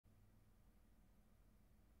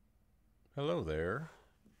Hello there.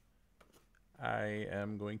 I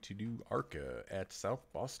am going to do ARCA at South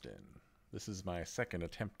Boston. This is my second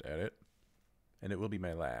attempt at it, and it will be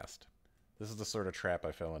my last. This is the sort of trap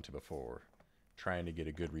I fell into before, trying to get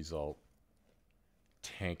a good result,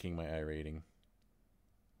 tanking my iRating,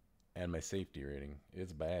 and my safety rating.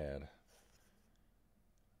 It's bad.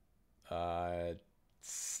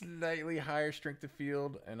 Slightly higher strength of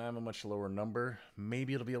field, and I'm a much lower number.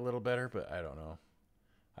 Maybe it'll be a little better, but I don't know.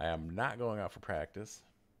 I am not going out for practice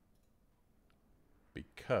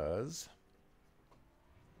because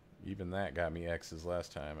even that got me X's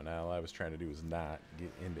last time, and all I was trying to do was not get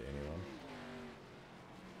into anyone.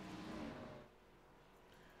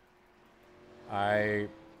 I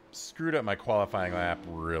screwed up my qualifying lap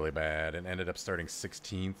really bad and ended up starting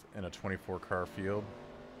 16th in a 24 car field.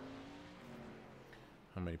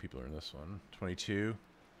 How many people are in this one? 22.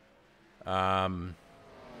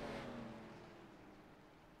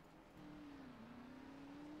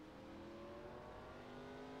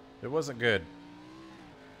 It wasn't good.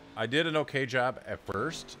 I did an okay job at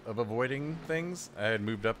first of avoiding things. I had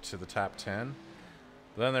moved up to the top 10.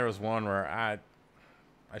 But then there was one where I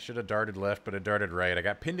should have darted left, but I darted right. I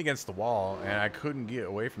got pinned against the wall, and I couldn't get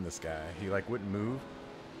away from this guy. He, like, wouldn't move.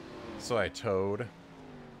 So I towed.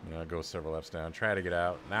 You know, go several laps down, try to get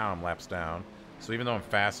out. Now I'm laps down. So even though I'm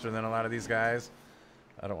faster than a lot of these guys,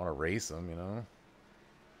 I don't want to race them, you know?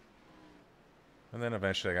 And then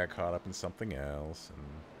eventually I got caught up in something else, and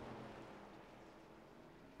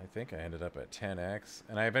I think I ended up at 10x,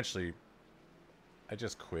 and I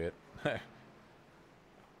just quit.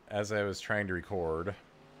 As I was trying to record,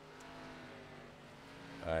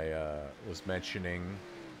 I was mentioning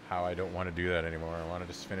how I don't want to do that anymore. I want to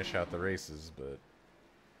just finish out the races, but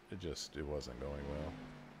it wasn't going well.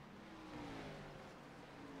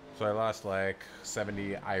 So I lost like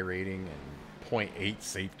 70 iRating and 0.8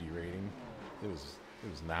 safety rating. It was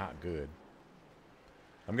not good.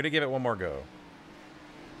 I'm gonna give it one more go,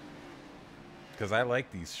 because I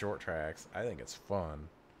like these short tracks. I think it's fun.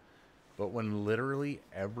 But when literally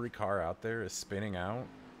every car out there is spinning out,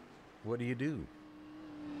 what do you do?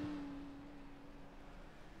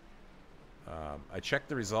 I checked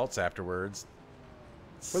the results afterwards.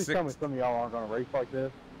 Please tell me some of y'all aren't going to race like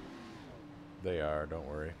this. They are, don't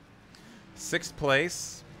worry. 6th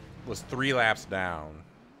place was 3 laps down.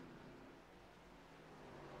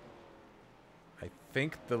 I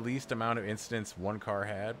think the least amount of incidents one car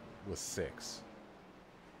had was 6.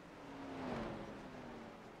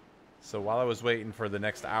 So while I was waiting for the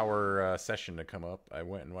next hour session to come up, I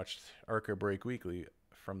went and watched ARCA Brake Weekly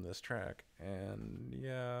from this track. And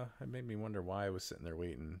yeah, it made me wonder why I was sitting there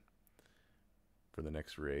waiting for the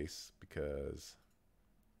next race, because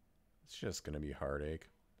it's just going to be a heartache.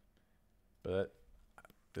 But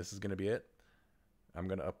this is going to be it. I'm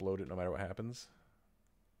going to upload it no matter what happens.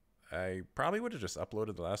 I probably would have just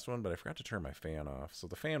uploaded the last one, but I forgot to turn my fan off. So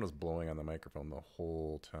the fan was blowing on the microphone the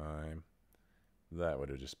whole time. That would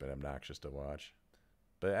have just been obnoxious to watch.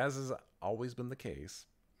 But as has always been the case,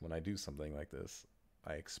 when I do something like this,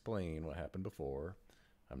 I explain what happened before.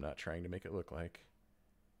 I'm not trying to make it look like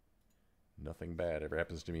nothing bad ever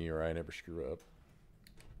happens to me or I never screw up.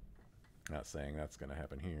 Not saying that's going to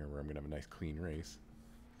happen here, where I'm going to have a nice clean race.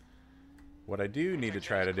 What I do need to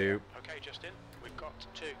try to do, okay, Justin, we've got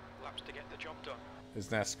 2 laps to get the job done, is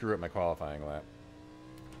not screw up my qualifying lap.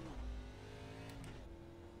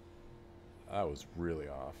 I was really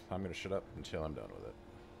off. I'm going to shut up until I'm done with it.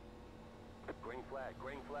 Green flag,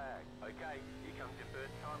 green flag. Okay, here comes your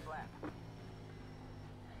first time lap.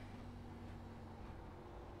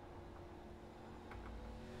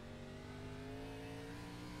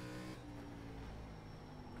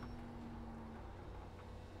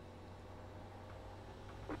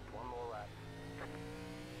 One more lap.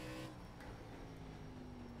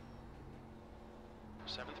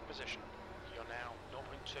 7th position. You're now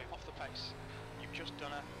 0.2 off the pace. You've just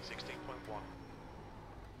done a 16.1.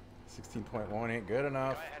 16.1 ain't good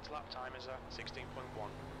enough. Guy ahead's lap time is a 16.1.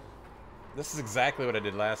 This is exactly what I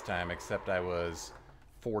did last time, except I was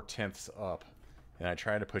 4/10 up, and I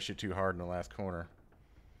tried to push it too hard in the last corner.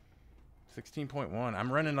 16.1.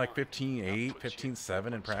 I'm running like 15.8,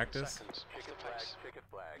 15.7 in practice. Ticket flag, ticket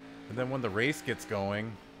flag. And then when the race gets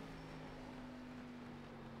going,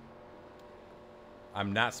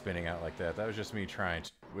 I'm not spinning out like that. That was just me trying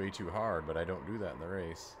way too hard, but I don't do that in the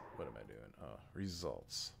race. What am I doing? Oh,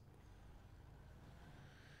 results.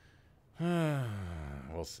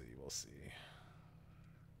 We'll see. We'll see.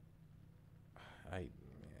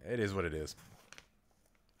 It is what it is.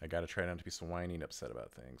 I got to try not to be so whiny and upset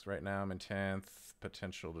about things. Right now I'm in 10th.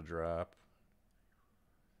 Potential to drop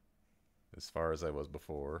as far as I was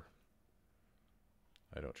before.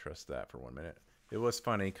 I don't trust that for 1 minute. It was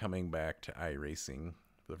funny coming back to iRacing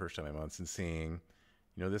for the first time in months and seeing,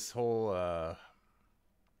 you know, this whole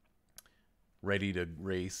ready to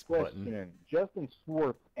race button. Question: Justin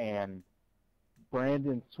Swartz and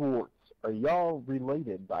Brandon Swartz, are y'all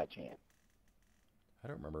related by chance? I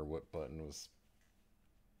don't remember what button was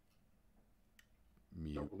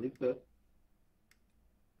mute. I believe so.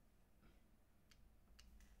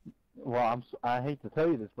 Well, I hate to tell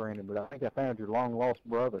you this, Brandon, but I think I found your long lost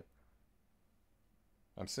brother.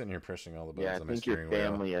 I'm sitting here pressing all the buttons Yeah, I on my think your steering wheel.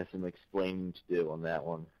 family has some explaining to do on that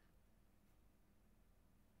one.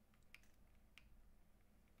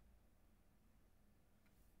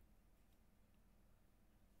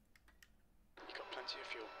 You got plenty of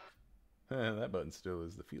fuel. That button still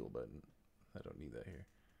is the fuel button. I don't need that here.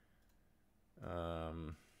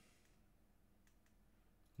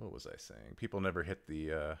 What was I saying? People never hit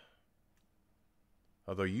the...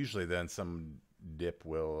 although usually then some dip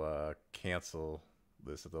will cancel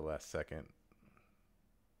this at the last second.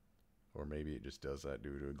 Or maybe it just does that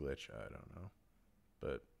due to a glitch. I don't know.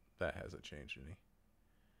 But that hasn't changed any.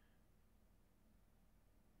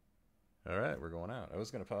 Alright, we're going out. I was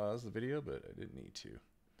going to pause the video, but I didn't need to.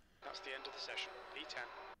 That's the end of the session. P10.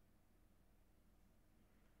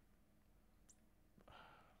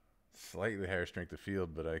 Slightly higher strength of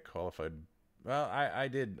field, but I qualified. Well, I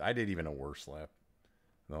did even a worse lap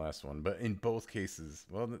than the last one. But in both cases,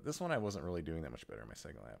 well, this one I wasn't really doing that much better in my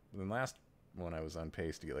second lap. The last one I was on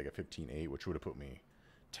pace to get like a 15.8, which would have put me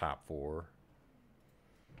top 4.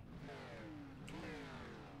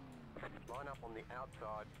 Line up on the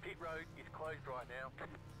outside. Pit road is closed right now.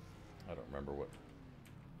 I don't remember what.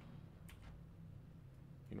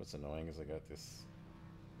 You know what's annoying is I got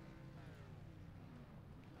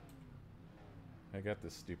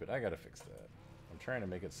this stupid. I gotta fix that. I'm trying to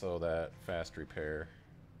make it so that fast repair,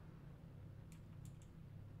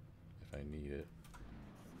 if I need it.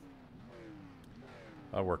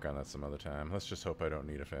 I'll work on that some other time. Let's just hope I don't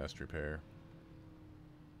need a fast repair.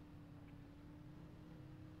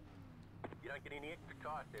 You don't get any extra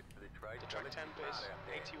tire sets for this race. The track temp is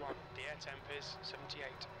 81. The air temp is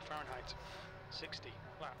 78 Fahrenheit. 60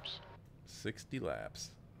 laps. 60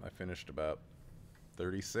 laps. I finished about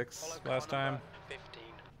 36 Follow car last time. number 15.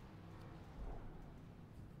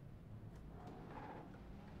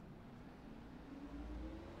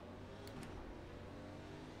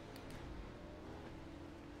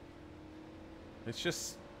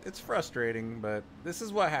 It's frustrating, but this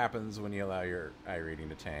is what happens when you allow your iRating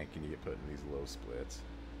to tank and you get put in these low splits.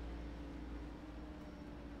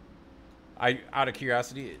 Out of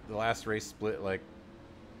curiosity, the last race split like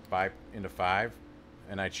 5 into 5,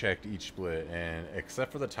 and I checked each split, and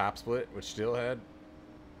except for the top split, which still had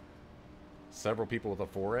several people with a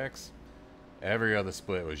 4X, every other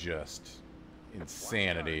split was just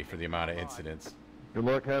insanity for the amount of incidents. Good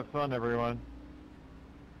luck, have fun, everyone.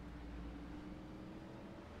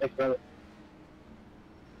 Thanks, brother.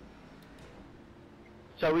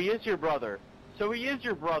 So he is your brother.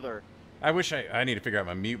 I wish I need to figure out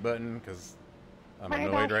my mute button because I'm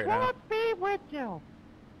annoyed right now. Be with you.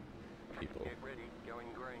 People. Get ready, going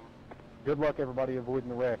green. Good luck, everybody, avoiding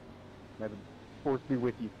the wreck. May the force be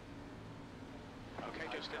with you. Okay,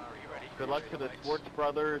 Justin, are you ready? Good luck to the Swartz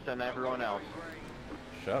brothers and everyone else.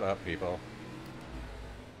 Shut up, people.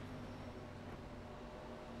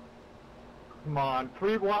 Come on,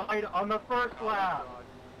 3 wide on the first lap.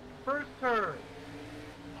 First turn.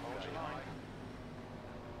 Hold your line.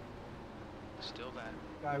 Still there.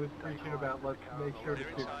 Guy was preaching about let's make sure to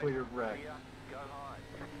get clear of wreck. Go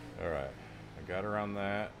high. Alright. I got around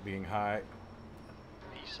that being high.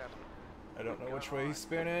 P7. I don't know which way he's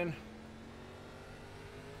spinning.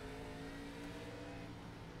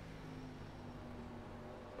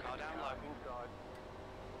 Car down low. Inside.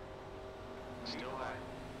 Still there.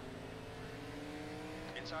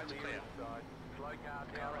 Inside's clear. Inside. Slow car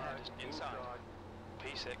down Car ahead low. is inside.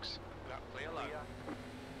 P6. Clear low. Clear.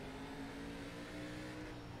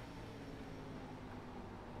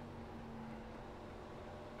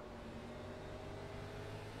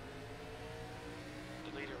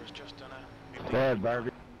 The leader has just done a... Go ahead,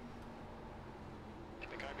 Barbie.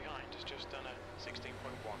 The guy behind has just done a 16.1.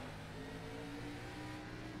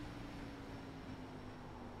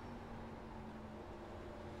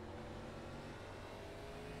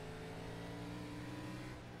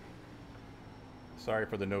 Sorry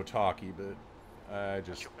for the no talkie, but I What's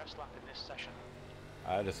just your best lap in this session?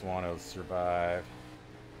 want to survive.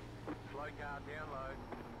 Slow car down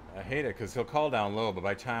low. I hate it because he'll call down low, but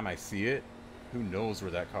by the time I see it, who knows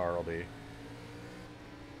where that car will be.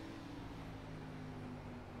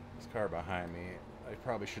 This car behind me, I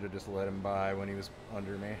probably should have just let him by when he was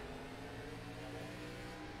under me.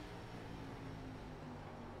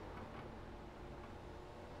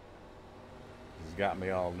 He's got me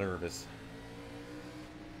all nervous.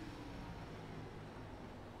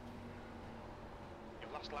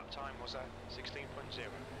 Your last lap time was at 16.0.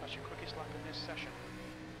 That's your quickest lap in this session.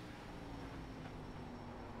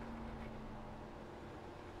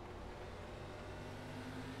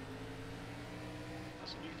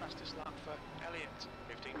 That's a new fastest lap for Elliott,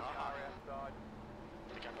 15.5.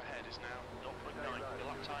 The gap ahead is now 0.9. Your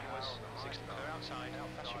lap time was 60. Clear outside.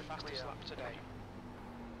 That's your fastest lap today.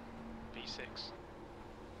 V6.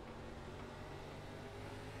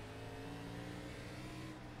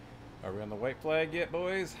 Are we on the white flag yet,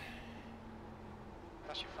 boys?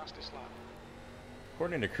 That's your fastest lap.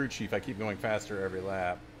 According to crew chief, I keep going faster every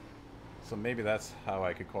lap. So maybe that's how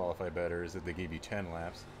I could qualify better, is that they gave you 10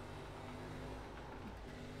 laps.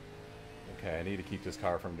 Okay, I need to keep this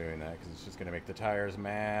car from doing that because it's just going to make the tires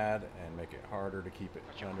mad and make it harder to keep it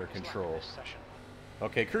under control.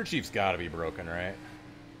 Okay, crew chief's got to be broken, right?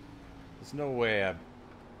 There's no way I've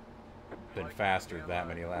been faster that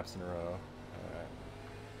many laps in a row.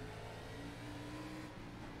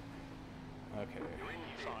 Alright. Okay.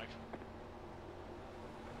 Five.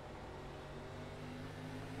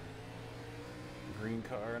 Green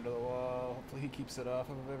car into the wall. Hopefully he keeps it off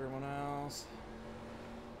of everyone else.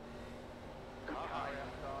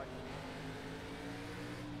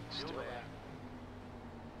 Still there.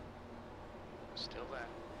 Still there.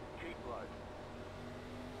 Keep low.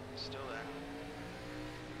 Still there.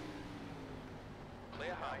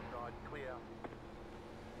 Clear high. Side clear.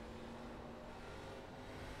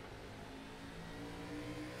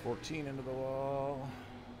 .14 into the wall.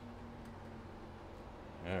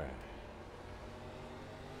 Alright.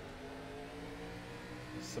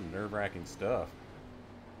 This is some nerve-wracking stuff.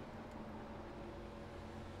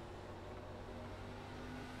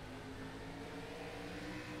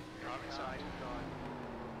 Drive inside.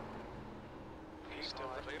 Still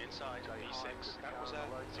clear inside. E6. That was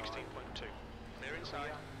a 16.2. Clear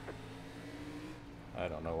inside. I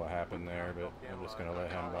don't know what happened there, but I'm just going to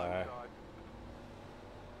let him by.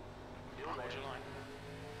 Hold your line.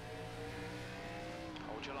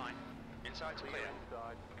 Hold your line. Inside's clear.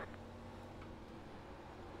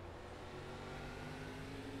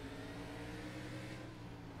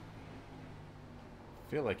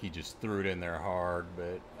 I feel like he just threw it in there hard,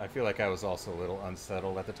 but I feel like I was also a little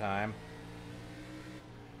unsettled at the time.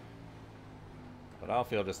 But I'll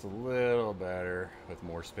feel just a little better with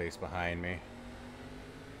more space behind me.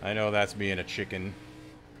 I know that's being a chicken.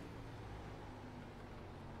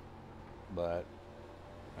 But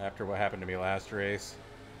after what happened to me last race,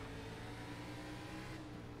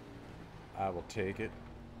 I will take it.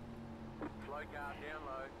 Slow car down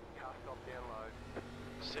low. Car stop down low.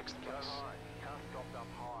 Sixth Go place. high. Car stopped up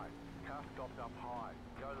high. Car stopped up high.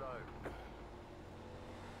 Go low.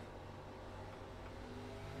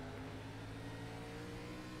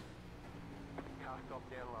 Car stopped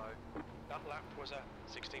down low. That lap was a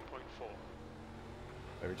 16.4.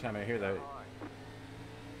 Every time I hear that, Go high.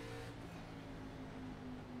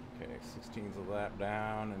 okay, 16's a lap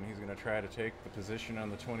down, and he's going to try to take the position on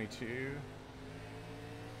the 22.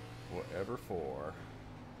 Whatever for.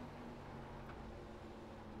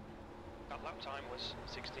 That lap time was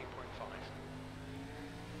 16.5.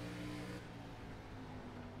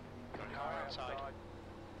 Got car outside.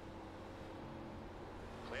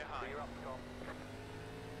 Clear high. Clear up top.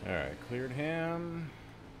 Alright, cleared him.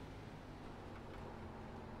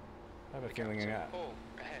 I have a The feeling gap I to got. Paul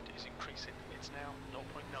ahead is increasing. It's now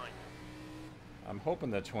 0.9. I'm hoping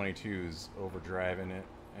the 22's overdriving it,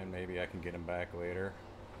 and maybe I can get him back later.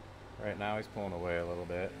 Right now he's pulling away a little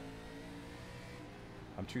bit.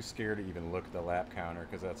 I'm too scared to even look at the lap counter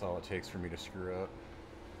because that's all it takes for me to screw up.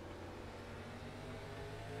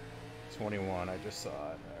 21, I just saw it.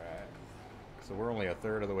 Alright. So we're only a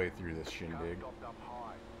third of the way through this Car shindig. stopped up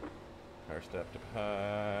high. Car stepped up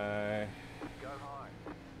high. Go high.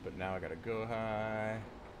 But now I gotta go high.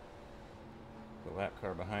 The lap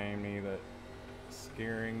car behind me that's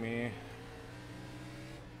scaring me.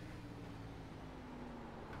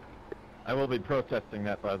 I will be protesting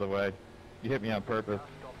that, by the way. You hit me on purpose. Car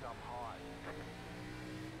stopped up high.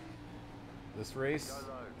 This race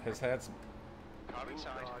has had some. Car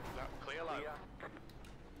inside. Lap clear low. Clear.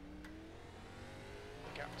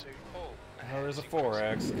 The gap to Paul. Oh, there's a is increasing.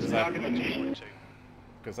 4X It's 2.2.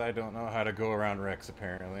 because I don't know how to go around wrecks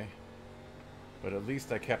apparently. But at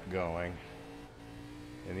least I kept going.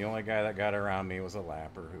 And the only guy that got around me was a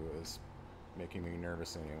lapper who was making me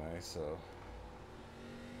nervous anyway, so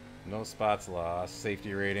no spots lost.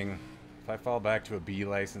 Safety rating If I fall back to a B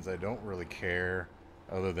license, I don't really care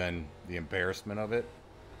other than the embarrassment of it.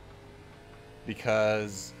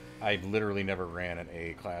 Because I've literally never ran an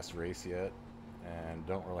A-class race yet and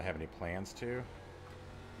don't really have any plans to.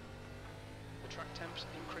 The track temps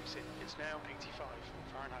increasing. It's now 85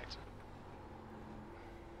 Fahrenheit.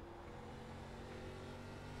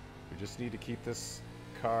 We just need to keep this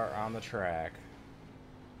car on the track.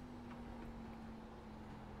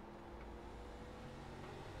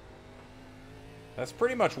 That's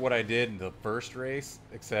pretty much what I did in the first race,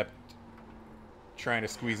 except trying to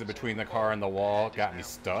squeeze it between the car and the wall got me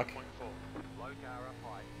stuck. Low car up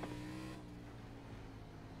high.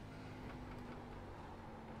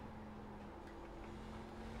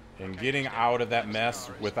 And getting out of that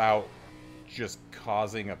mess without just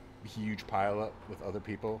causing a huge pileup with other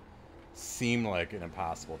people seemed like an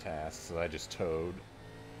impossible task, so I just towed.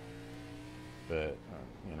 But,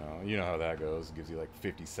 you know how that goes. It gives you like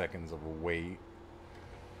 50 seconds of wait.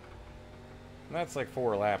 And that's like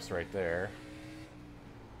 4 laps right there.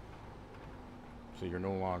 So you're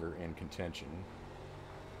no longer in contention.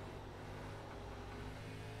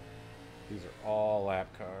 These are all lap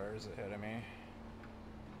cars ahead of me.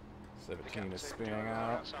 17 is spinning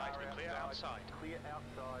out. Clear outside. Clear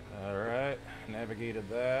outside. Alright, navigated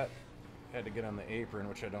that. Had to get on the apron,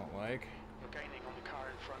 which I don't like. You're gaining on the car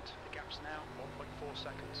in front. The gap's now 1.4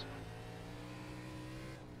 seconds.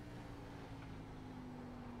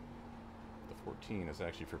 The 14 is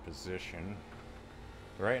actually for position.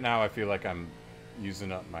 Right now I feel like I'm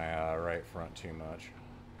using up my right front too much.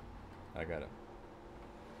 I gotta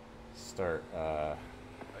start Okay,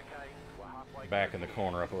 we're halfway. backing the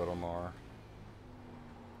corner up a little more.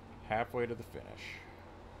 Halfway to the finish.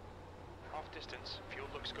 Half distance. Fuel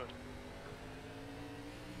looks good.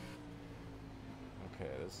 Okay,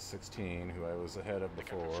 this is 16, who I was ahead of The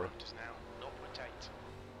gap in before. front is now 0.8.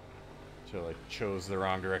 Until I chose the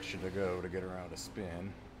wrong direction to go to get around a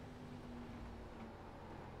spin.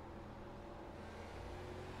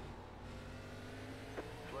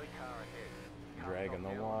 Slow car ahead. Dragging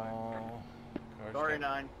the wall. Car's Sorry, got-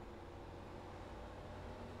 9.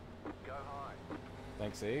 Go high.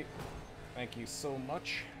 Thanks, 8. Thank you so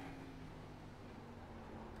much.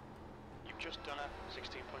 You've just done a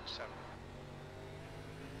 16.7.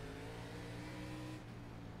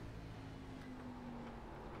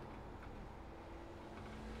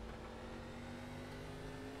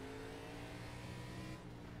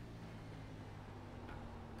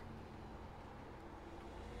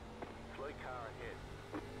 Slow car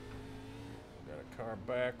ahead. Got a car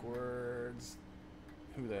backwards.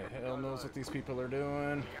 Who the hell knows what these people are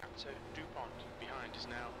doing? The gap to DuPont behind is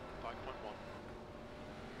now 5.1.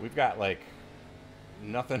 We've got like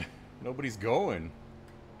nothing. Nobody's going.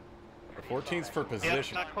 The 14's for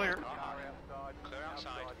position. not clear. Car outside. Clear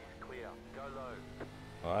outside. Is clear. Go low.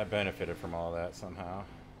 Well, I benefited from all that somehow.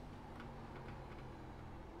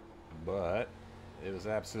 But it was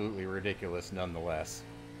absolutely ridiculous nonetheless.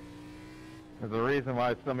 There's a reason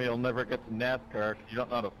why somebody will never get to NASCAR, 'cause you don't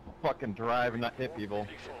know how to fucking drive and not hit people.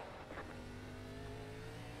 P4.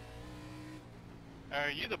 Are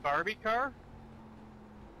you the Barbie car?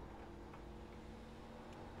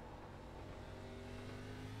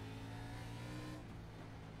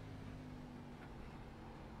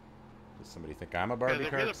 Does somebody think I'm a Barbie car?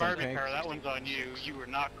 If you're the 'cause I'm Barbie pink? car, that one's on you. You were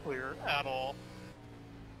not clear at all.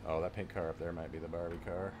 Oh, that pink car up there might be the Barbie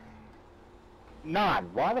car.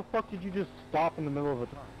 Nod, why the fuck did you just stop in the middle of a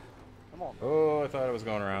turn? Come on. Oh, I thought I was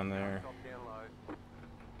going around there. Drop down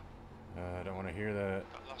low. I don't want to hear that.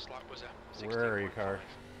 That last lap was a 16.5. Where are you, car?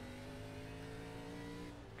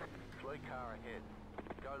 Slow car ahead.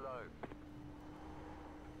 Go low.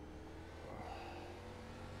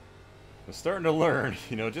 I'm starting to learn,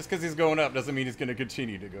 just because he's going up doesn't mean he's going to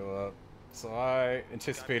continue to go up. So I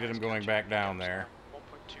anticipated him going back down there.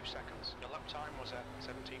 1.2 seconds. Your lap time was at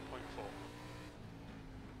 17.4.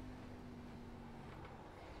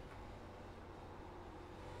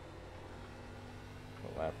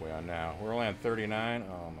 What lap we on now? We're only on 39.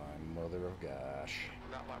 Oh my mother of gosh.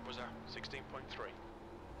 That lap was at 16.3.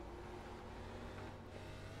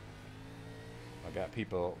 I got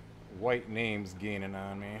people, white names gaining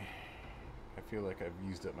on me. I feel like I've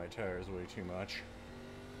used up my tires way too much.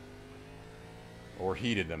 Or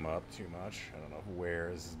heated them up too much. I don't know if wear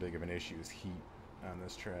is as big of an issue as heat on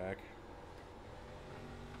this track.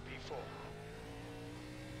 P4.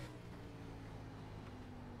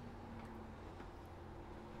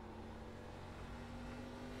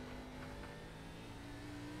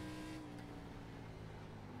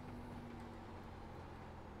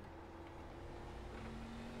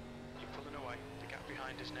 You're pulling away. The gap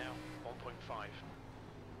behind is now 1.5.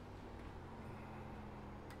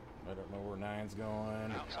 I don't know where 9's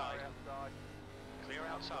going. Outside. Clear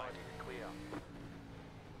outside. Clear.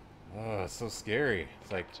 Oh, it's so scary.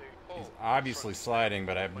 It's like To he's Paul. obviously sliding,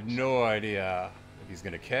 but I have no idea if he's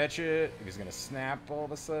gonna catch it, if he's gonna snap all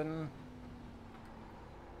of a sudden.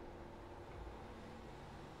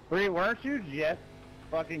 Bree, weren't you just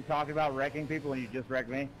fucking talking about wrecking people when you just wrecked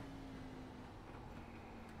me?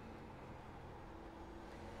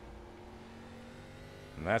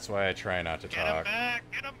 And that's why I try not to Get him talk, back!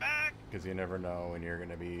 Get him back! because you never know when you're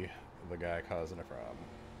gonna be the guy causing a problem.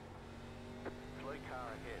 Slow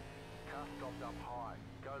car ahead. Car stopped up high.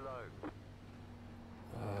 Go low.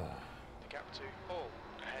 The gap to Paul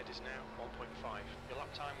ahead is now 1.5. Your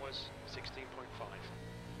lap time was 16.5.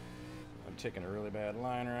 I'm taking a really bad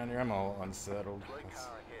line around here. I'm all unsettled. Slow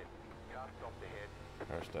car ahead. Car stopped ahead.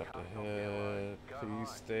 Car stopped Car stopped yellow. ahead. Go Please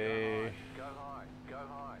high. stay. Go high. Go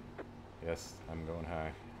high. Yes, I'm going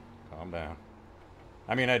high. Calm down.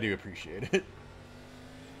 I mean, I do appreciate it.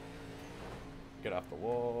 Get off the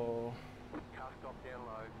wall. Car stopped down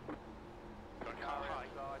low. Got Car car high.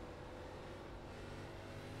 outside.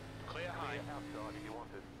 Clear high. Clear outside if you want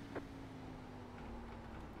it.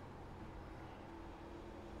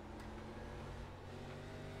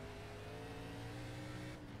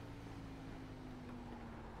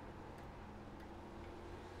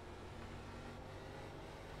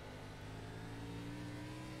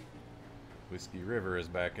 Whiskey River is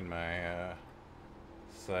back in my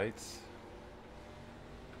sights.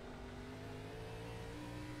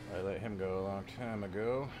 I let him go a long time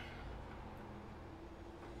ago.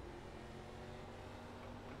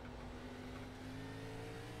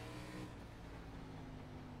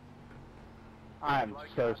 I'm Slow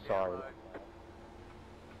so car down sorry. low.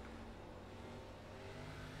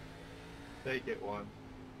 Take it one.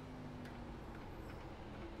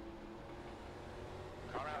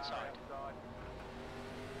 Car outside. Outside.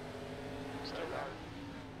 Still there.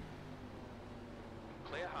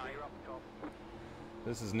 Clear high. Clear up top.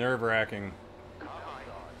 This is nerve-wracking. Car high.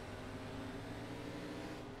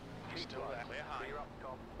 Keep Still there. Clear high. Clear up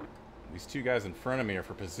top. These two guys in front of me are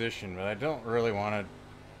for position, but I don't really want to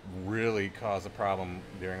really cause a problem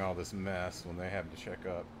during all this mess when they have to check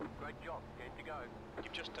up. Great job. 10 to go.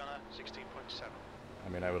 You've just done a 16.7. I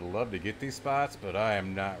mean, I would love to get these spots, but I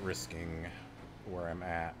am not risking where I'm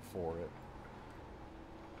at for it.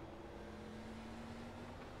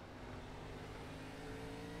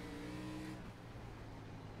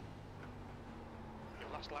 Your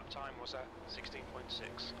last lap time was at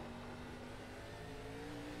 16.6.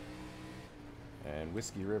 And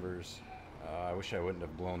Whiskey Rivers, I wish I wouldn't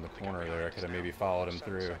have blown the corner there. I could have maybe followed him 7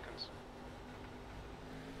 through. seconds.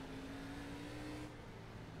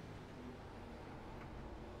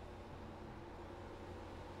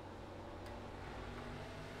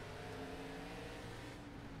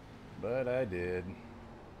 But I did.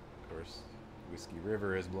 Of course, Whiskey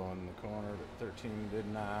River is blowing the corner, but 13 did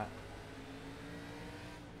not.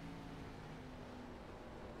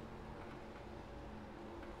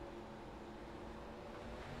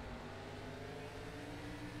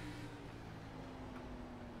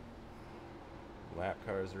 Lap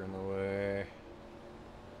cars are in the way.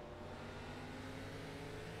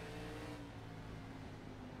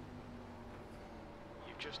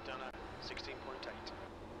 You've just done a 16.8. Got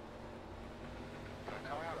a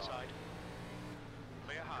car outside.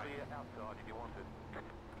 Clear high. Clear outside if you want it.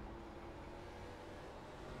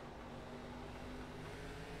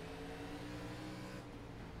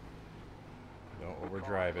 Don't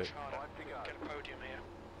overdrive it. Push harder. 5 to go. Get a podium here.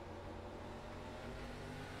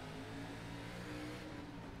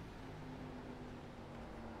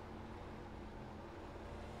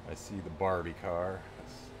 I see the Barbie car.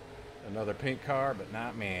 That's another pink car, but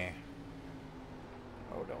not me.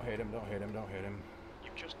 Oh, don't hit him, don't hit him, don't hit him.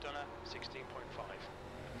 You've just done a 16.5.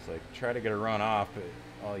 It's like, try to get a run off, but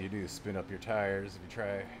all you do is spin up your tires if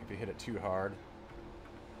you hit it too hard.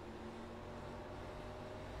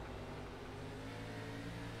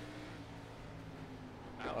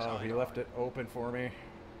 Oh, Outside. he left it open for me.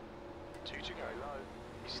 2 to go. Go low.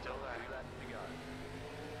 He's still 2 there. laps to go.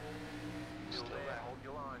 Still Still there. there. Hold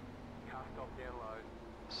your line. Car stop down low.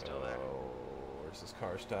 Still there. Oh, where's this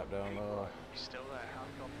car stop down low? He's still there. Car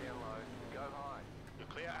stop down low. Go high. You're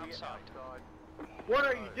clear Clear outside. outside. What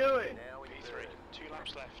are you doing? Now in P3. third. 2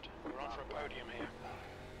 laps left. We're on for a podium here.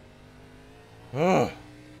 Ugh.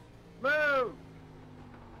 Move!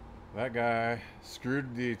 That guy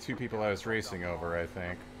screwed the two people I was racing over, I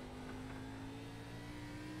think.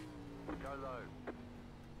 Go low.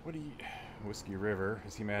 What do you... Whiskey River,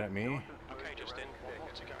 is he mad at me? Okay, Justin. 1 more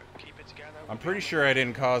to go. Keep it together. I'm pretty sure I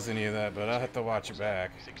didn't cause any of that, but I'll have to watch it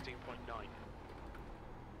back. 16.9.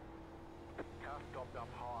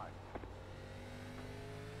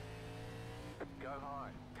 Go high.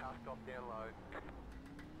 Car stop down low.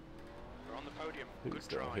 We're on the podium. Please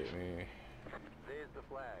Good don't drive. hit me. There's the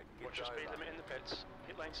flag. Watch your speed limit in the pits.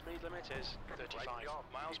 Pit lane speed limit is 35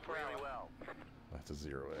 miles per really hour. well. That's a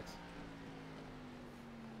 0x.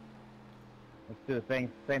 Let's do the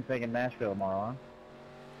same thing in Nashville tomorrow, huh?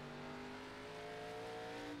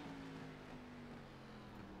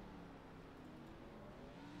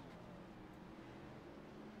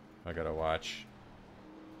 I gotta watch.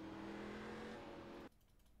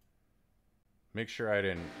 Make sure I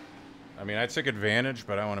didn't. I mean, I took advantage,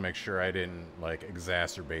 but I want to make sure I didn't, like,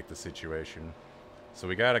 exacerbate the situation. So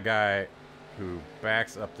we got a guy who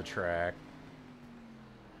backs up the track.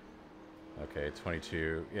 Okay,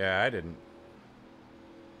 22. Yeah, I didn't.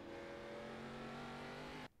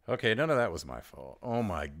 Okay, none of that was my fault. Oh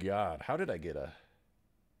my god. How did I get a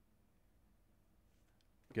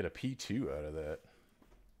P2 out of that?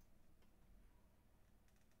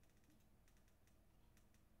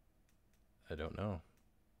 I don't know.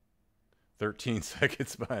 13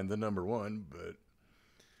 seconds behind the number one, but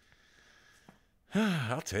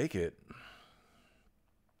I'll take it.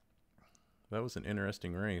 That was an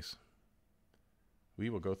interesting race. We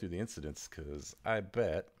will go through the incidents because I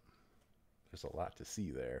bet there's a lot to see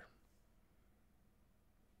there.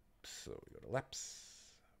 So we go to laps.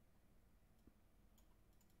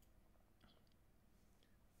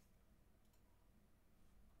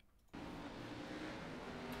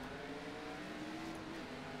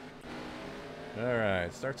 All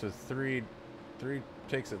right, starts with three,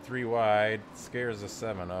 takes it 3 wide, scares a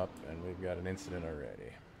 7 up, and we've got an incident already.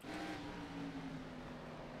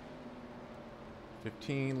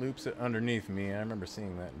 15 loops it underneath me. I remember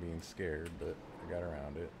seeing that and being scared, but I got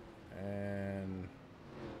around it. And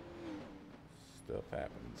stuff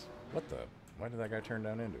happens. What the? Why did that guy turn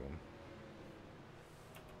down into him?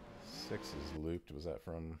 6 is looped. Was that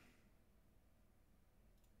from...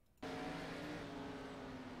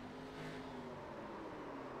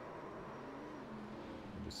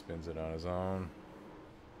 Spins it on his own.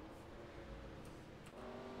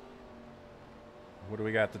 What do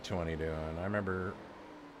we got the 20 doing? I remember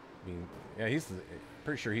being... Yeah,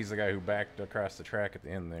 pretty sure he's the guy who backed across the track at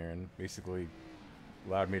the end there and basically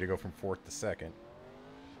allowed me to go from 4th to 2nd.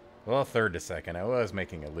 Well, 3rd to 2nd. I was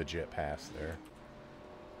making a legit pass there.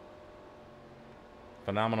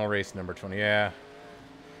 Phenomenal race number 20. Yeah.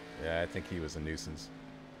 Yeah, I think he was a nuisance.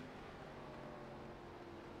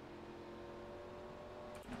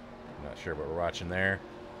 Not sure what we're watching there.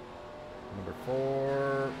 Number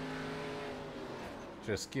 4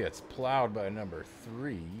 just gets plowed by number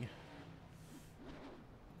 3.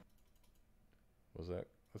 Was that?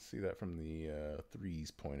 Let's see that from the 3's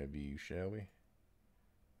point of view, shall we?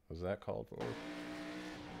 Was that called for?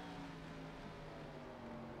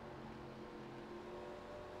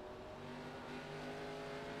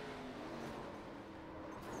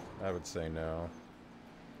 I would say no.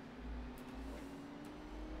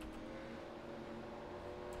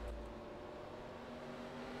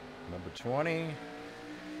 Number 20.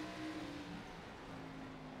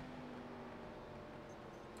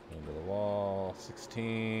 Into the wall.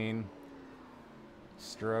 16.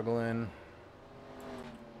 Struggling.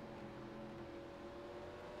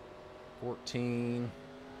 14.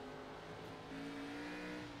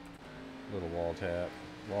 Little wall tap.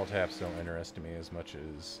 Wall taps don't interest me as much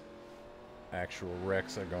as actual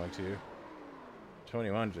wrecks are going to.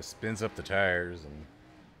 21 just spins up the tires and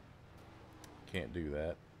can't do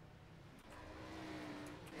that.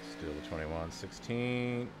 Still the 21.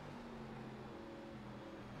 16.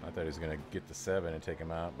 I thought he was going to get the 7 and take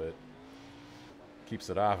him out, but keeps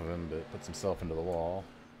it off of him, but puts himself into the wall.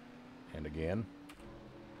 And again.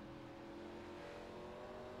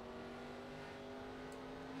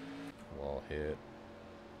 Wall hit.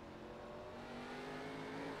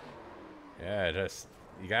 Yeah, just,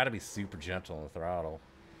 you got to be super gentle on the throttle.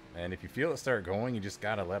 And if you feel it start going, you just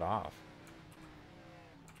got to let off.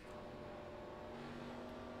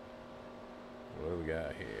 What do we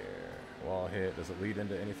got here? Wall hit. Does it lead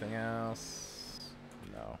into anything else?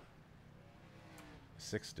 No.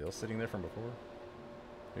 6 still sitting there from before.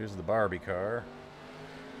 Here's the Barbie car.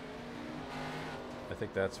 I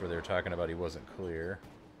think that's where they were talking about he wasn't clear.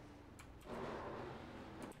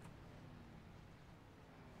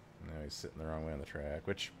 Now he's sitting the wrong way on the track,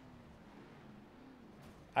 which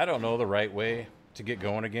I don't know the right way to get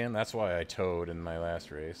going again. That's why I towed in my last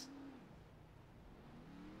race.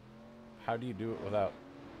 How do you do it without...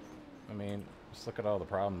 I mean, just look at all the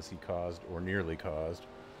problems he caused, or nearly caused.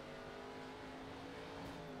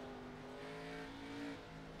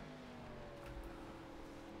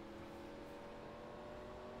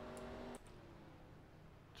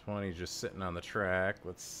 20 just sitting on the track.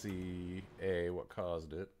 Let's see, what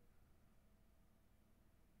caused it.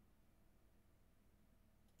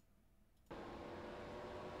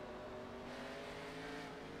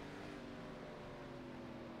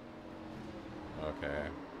 Okay.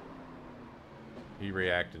 He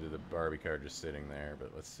reacted to the Barbie car just sitting there,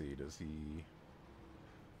 but let's see, does he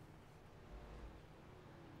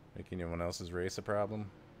make anyone else's race a problem?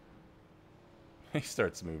 He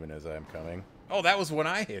starts moving as I'm coming. Oh, that was when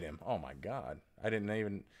I hit him. Oh my god. I didn't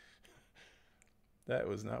even... That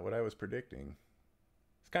was not what I was predicting.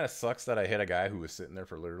 It kind of sucks that I hit a guy who was sitting there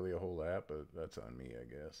for literally a whole lap, but that's on me, I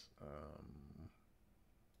guess.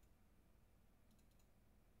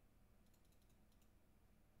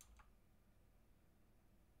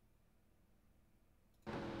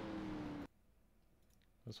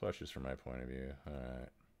 Let's watch this from my point of view. Alright.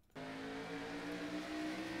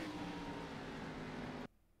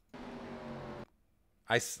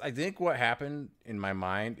 I think what happened in my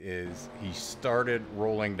mind is he started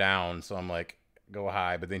rolling down, so I'm like, go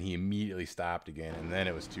high, but then he immediately stopped again, and then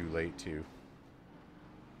it was too late too.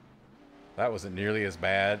 That wasn't nearly as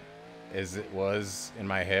bad as it was in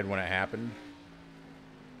my head when it happened.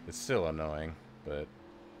 It's still annoying, but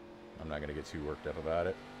I'm not going to get too worked up about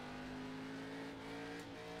it.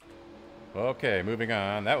 Okay, moving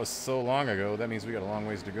on. That was so long ago, that means we got a long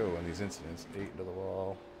ways to go on these incidents. 8 into the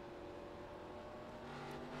wall.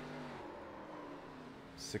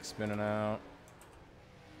 6 spinning out.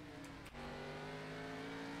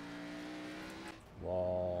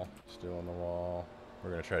 Wall. Still on the wall.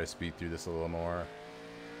 We're going to try to speed through this a little more.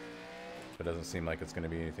 It doesn't seem like it's going to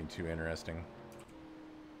be anything too interesting.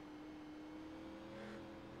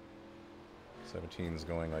 17's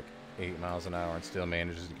going like 8 miles an hour and still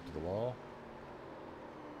manages to get to the wall.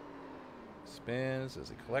 Spins. Does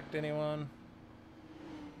he collect anyone?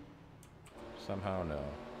 Somehow no.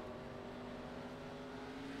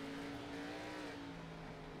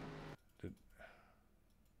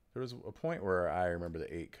 There was a point where I remember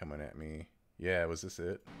the 8 coming at me. Yeah, was this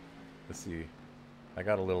it? Let's see. I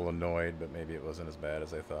got a little annoyed, but maybe it wasn't as bad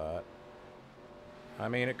as I thought. I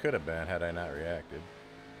mean, it could have been had I not reacted.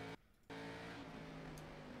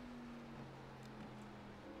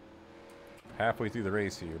 Halfway through the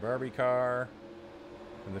race here. Barbie car.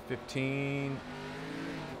 And the 15.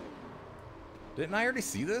 Didn't I already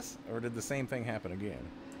see this? Or did the same thing happen again?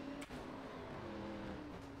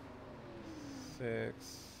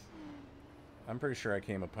 6. I'm pretty sure I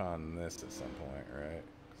came upon this at some point, right?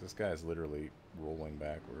 Because this guy's literally rolling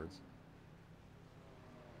backwards.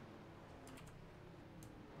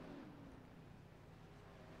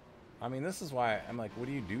 I mean, this is why I'm like, what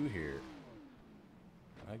do you do here?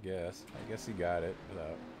 I guess he got it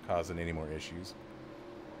without causing any more issues.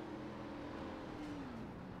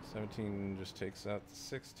 17 just takes out the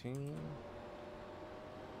 16.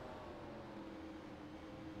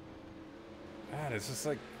 God, it's just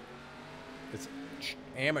like, it's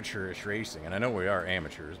amateurish racing, and I know we are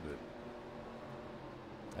amateurs, but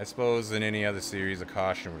I suppose in any other series a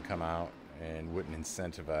caution would come out and wouldn't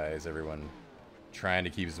incentivize everyone trying to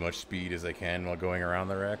keep as much speed as they can while going around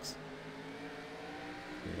the wrecks.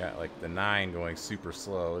 You got like the 9 going super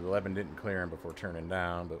slow. The 11 didn't clear him before turning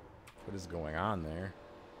down, but what is going on there?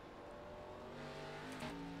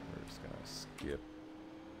 We're just gonna skip.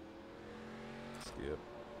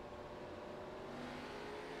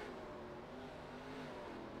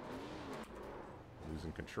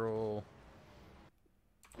 Losing control.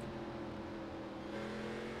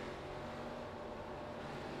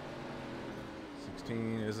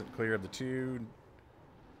 16 isn't clear of the 2.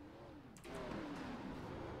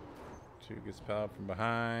 2 gets piled from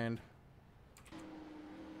behind.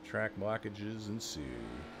 Track blockages ensue.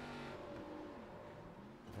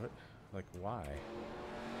 What? Like, why?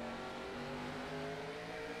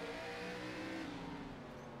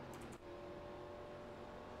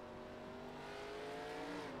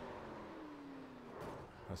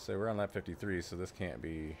 Let's say we're on lap 53, so this can't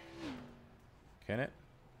be... Can it?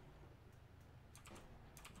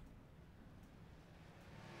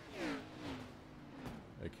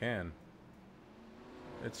 It can.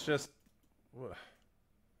 It's just...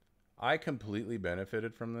 I completely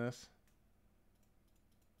benefited from this.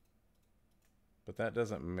 But that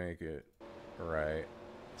doesn't make it right.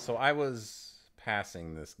 So I was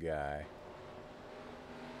passing this guy.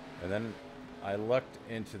 And then I lucked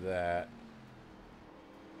into that.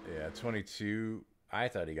 Yeah, 22. I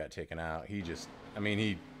thought he got taken out. He just... I mean,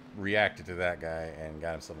 he reacted to that guy and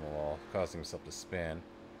got himself in the wall, causing himself to spin.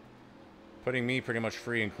 Putting me pretty much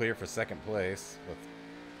free and clear for second place with...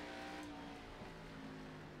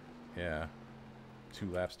 Yeah. 2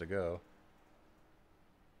 laps to go.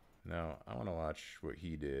 Now, I want to watch what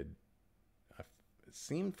he did. It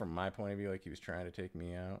seemed from my point of view like he was trying to take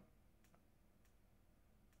me out.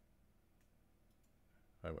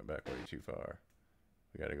 I went back way too far.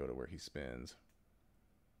 We got to go to where he spins.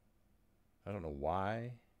 I don't know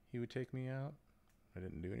why he would take me out. I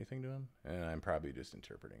didn't do anything to him. And I'm probably just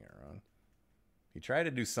interpreting it wrong. He tried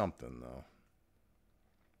to do something, though.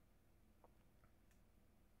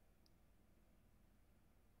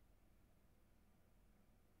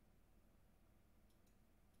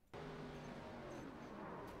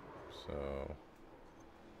 So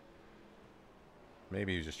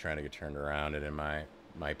maybe he was just trying to get turned around, and in my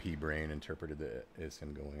pea brain interpreted that as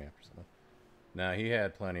him going after someone. Now, he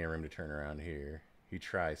had plenty of room to turn around here. He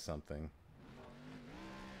tries something.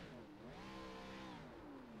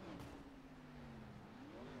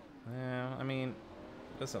 Well, I mean,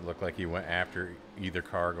 it doesn't look like he went after either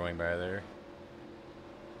car going by there.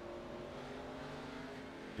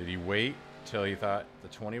 Did he wait till he thought the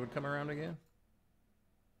 20 would come around again?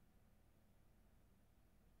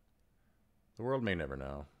 The world may never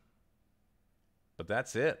know. But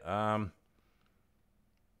that's it. I'll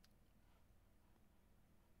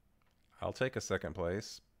take a second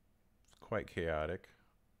place. It's quite chaotic.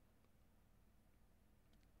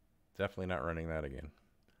 Definitely not running that again.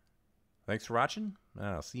 Thanks for watching, and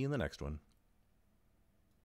I'll see you in the next one.